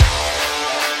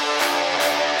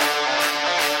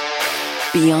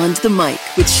Beyond the Mic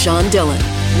with Sean Dillon.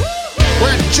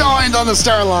 We're joined on the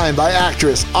star line by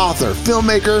actress, author,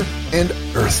 filmmaker, and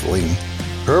earthling.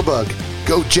 Her book,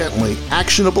 Go Gently,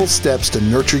 Actionable Steps to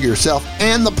Nurture Yourself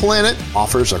and the Planet,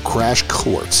 offers a crash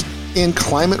course in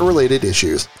climate-related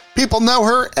issues. People know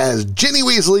her as Ginny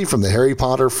Weasley from the Harry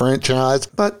Potter franchise,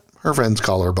 but her friends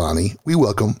call her Bonnie. We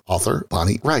welcome author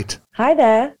Bonnie Wright. Hi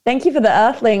there. Thank you for the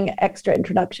Earthling extra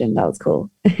introduction. That was cool.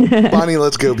 Bonnie,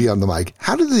 let's go beyond the mic.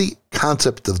 How did the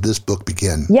concept of this book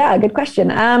begin? Yeah, good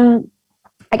question.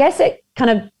 I guess it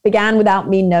kind of began without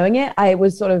me knowing it. I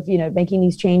was sort of, making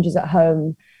these changes at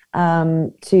home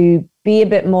to be a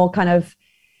bit more kind of,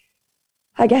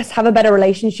 I guess, have a better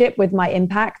relationship with my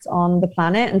impact on the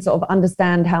planet and sort of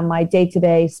understand how my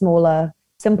day-to-day, smaller,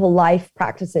 simple life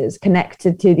practices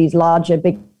connected to these larger,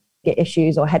 big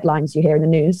issues or headlines you hear in the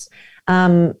news.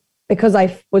 Because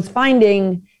I was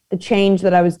finding the change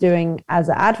that I was doing as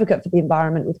an advocate for the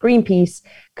environment with Greenpeace,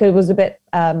 because it was a bit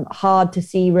hard to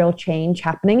see real change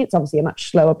happening. It's obviously a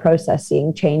much slower process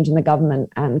seeing change in the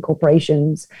government and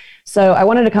corporations. So I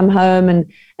wanted to come home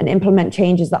and implement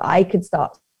changes that I could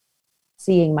start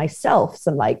seeing myself,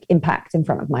 some like impact in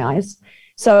front of my eyes.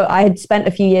 So I had spent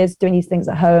a few years doing these things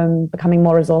at home, becoming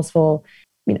more resourceful,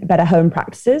 better home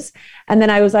practices. And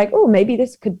then I was like, oh, maybe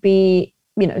this could be,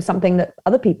 something that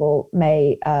other people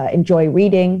may enjoy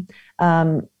reading.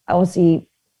 Obviously,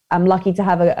 I'm lucky to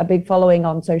have a big following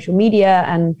on social media.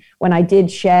 And when I did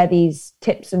share these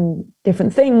tips and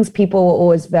different things, people were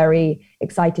always very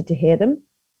excited to hear them.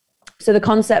 So the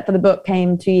concept for the book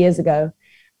came 2 years ago.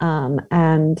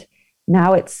 And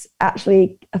now it's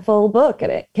actually a full book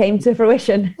and it came to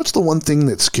fruition. What's the one thing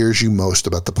that scares you most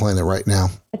about the planet right now?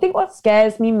 I think what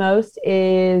scares me most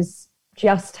is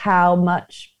just how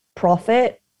much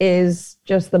profit is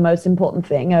just the most important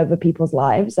thing over people's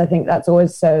lives. I think that's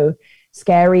always so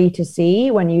scary to see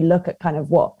when you look at kind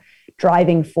of what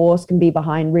driving force can be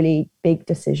behind really big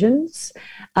decisions.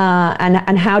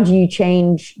 And how do you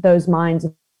change those minds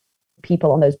of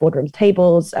people on those boardroom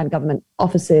tables and government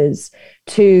offices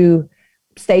to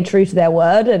stay true to their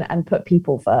word and put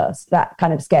people first? That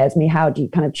kind of scares me. How do you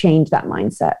kind of change that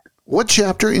mindset? What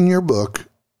chapter in your book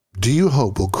do you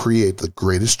hope will create the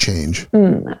greatest change?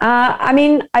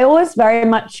 I always very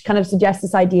much kind of suggest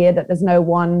this idea that there's no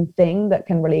one thing that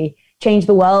can really change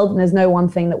the world, and there's no one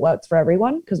thing that works for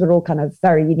everyone because we're all kind of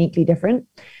very uniquely different.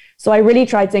 So I really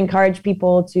try to encourage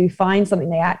people to find something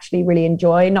they actually really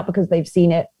enjoy, not because they've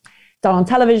seen it done on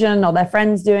television or their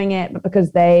friends doing it, but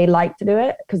because they like to do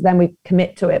it, because then we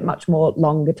commit to it much more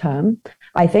longer term,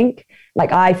 I think.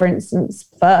 Like I, for instance,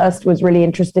 first was really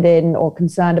interested in or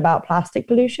concerned about plastic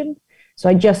pollution. So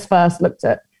I just first looked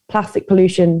at plastic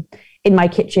pollution in my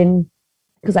kitchen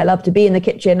because I love to be in the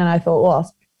kitchen. And I thought, well,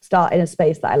 I'll start in a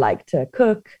space that I like to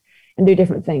cook and do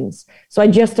different things. So I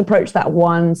just approached that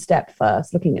one step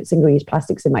first, looking at single-use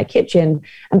plastics in my kitchen.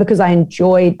 And because I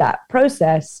enjoyed that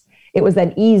process, it was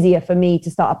then easier for me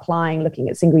to start applying, looking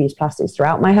at single-use plastics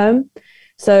throughout my home.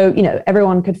 So,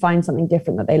 everyone could find something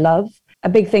different that they love. A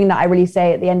big thing that I really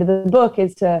say at the end of the book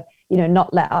is to,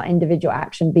 not let our individual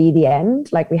action be the end.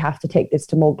 Like we have to take this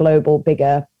to more global,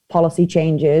 bigger policy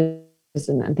changes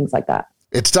and things like that.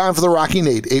 It's time for the Rocky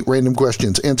Nate 8 random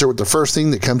questions. Answer with the first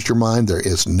thing that comes to your mind. There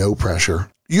is no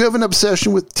pressure. You have an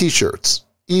obsession with t-shirts.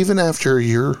 Even after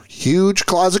your huge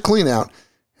closet clean out,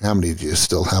 how many do you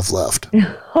still have left?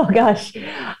 Oh, gosh.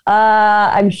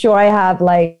 I'm sure I have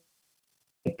like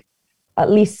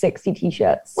at least 60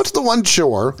 t-shirts. What's the one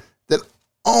chore that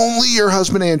only your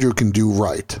husband Andrew can do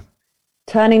right?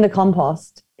 Turning the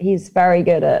compost. He's very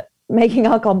good at making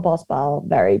our compost pile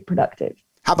very productive.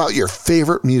 How about your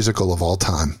favorite musical of all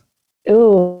time?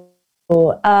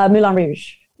 Moulin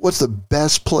Rouge. What's the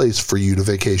best place for you to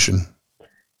vacation?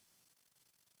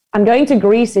 I'm going to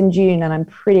Greece in June, and I'm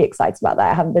pretty excited about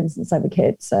that. I haven't been since I was a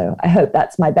kid, so I hope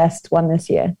that's my best one this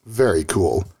year. Very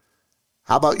cool.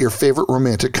 How about your favorite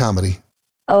romantic comedy?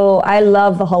 Oh, I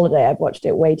love The Holiday. I've watched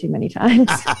it way too many times.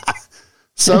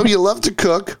 So you love to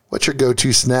cook. What's your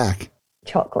go-to snack?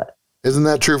 Chocolate. Isn't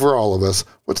that true for all of us?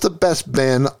 What's the best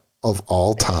band of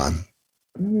all time?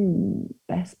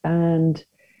 Best band.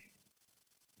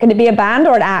 Can it be a band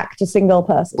or an act, a single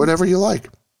person? Whatever you like.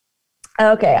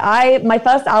 Okay, my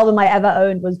first album I ever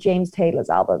owned was James Taylor's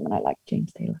album, and I like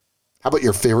James Taylor. How about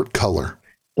your favorite color?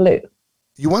 Blue.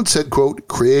 You once said, quote,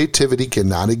 creativity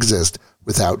cannot exist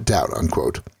without doubt,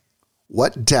 unquote.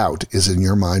 What doubt is in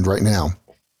your mind right now?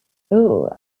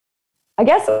 I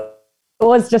guess it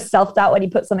was just self-doubt when you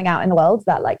put something out in the world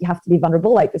that like you have to be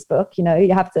vulnerable, like this book,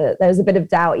 there's a bit of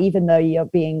doubt, even though you're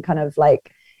being kind of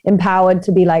like empowered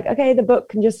to be like, okay, the book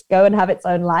can just go and have its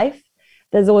own life.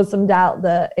 there's always some doubt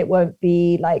that it won't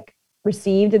be like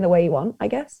received in the way you want, I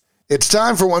guess. It's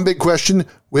time for One Big Question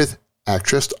with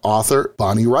actress, author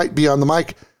Bonnie Wright. Beyond the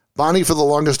Mic. Bonnie, for the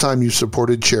longest time, you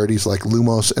supported charities like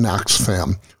Lumos and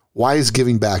Oxfam. Why is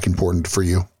giving back important for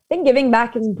you? I think giving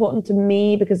back is important to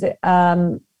me because it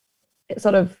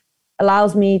sort of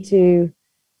allows me to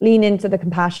lean into the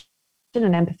compassion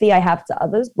and empathy I have to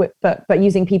others, but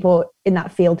using people in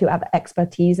that field who have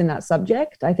expertise in that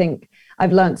subject. I think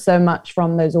I've learned so much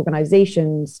from those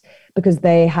organizations because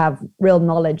they have real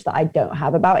knowledge that I don't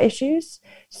have about issues.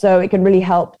 So it can really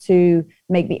help to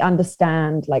make me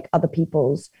understand like other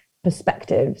people's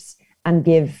perspectives and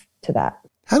give to that.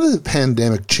 How did the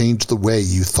pandemic change the way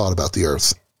you thought about the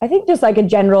earth? I think just like a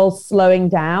general slowing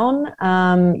down.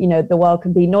 The world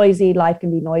can be noisy, life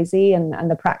can be noisy, and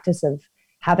the practice of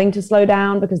having to slow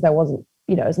down because there wasn't,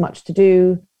 as much to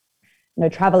do, no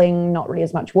traveling, not really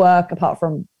as much work apart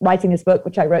from writing this book,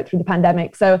 which I wrote through the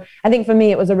pandemic. So I think for me,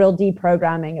 it was a real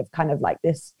deprogramming of kind of like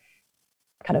this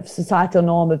kind of societal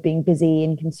norm of being busy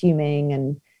and consuming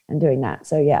and doing that.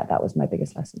 So yeah, that was my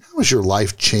biggest lesson. How has your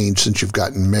life changed since you've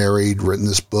gotten married, written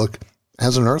this book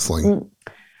as an earthling?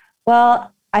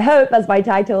 Well, I hope, as my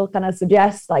title kind of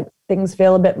suggests, like things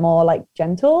feel a bit more like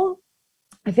gentle.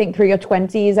 I think through your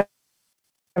 20s,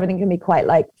 everything can be quite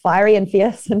like fiery and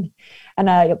fierce and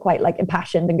you're quite like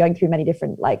impassioned and going through many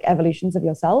different like evolutions of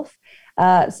yourself.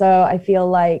 So I feel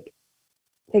like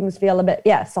things feel a bit,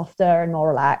 softer and more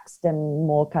relaxed and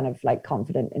more kind of like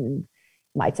confident in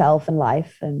myself and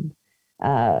life. And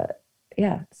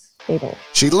it's stable.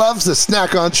 She loves to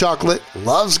snack on chocolate,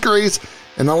 loves grease,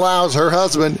 and allows her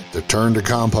husband to turn to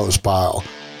compost pile.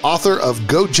 Author of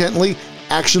Go Gently,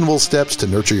 Actionable Steps to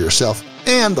Nurture Yourself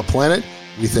and the Planet,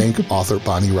 we thank author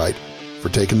Bonnie Wright for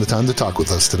taking the time to talk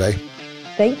with us today.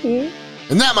 Thank you.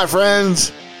 And that, my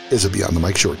friends, is a Beyond the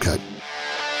Mic shortcut.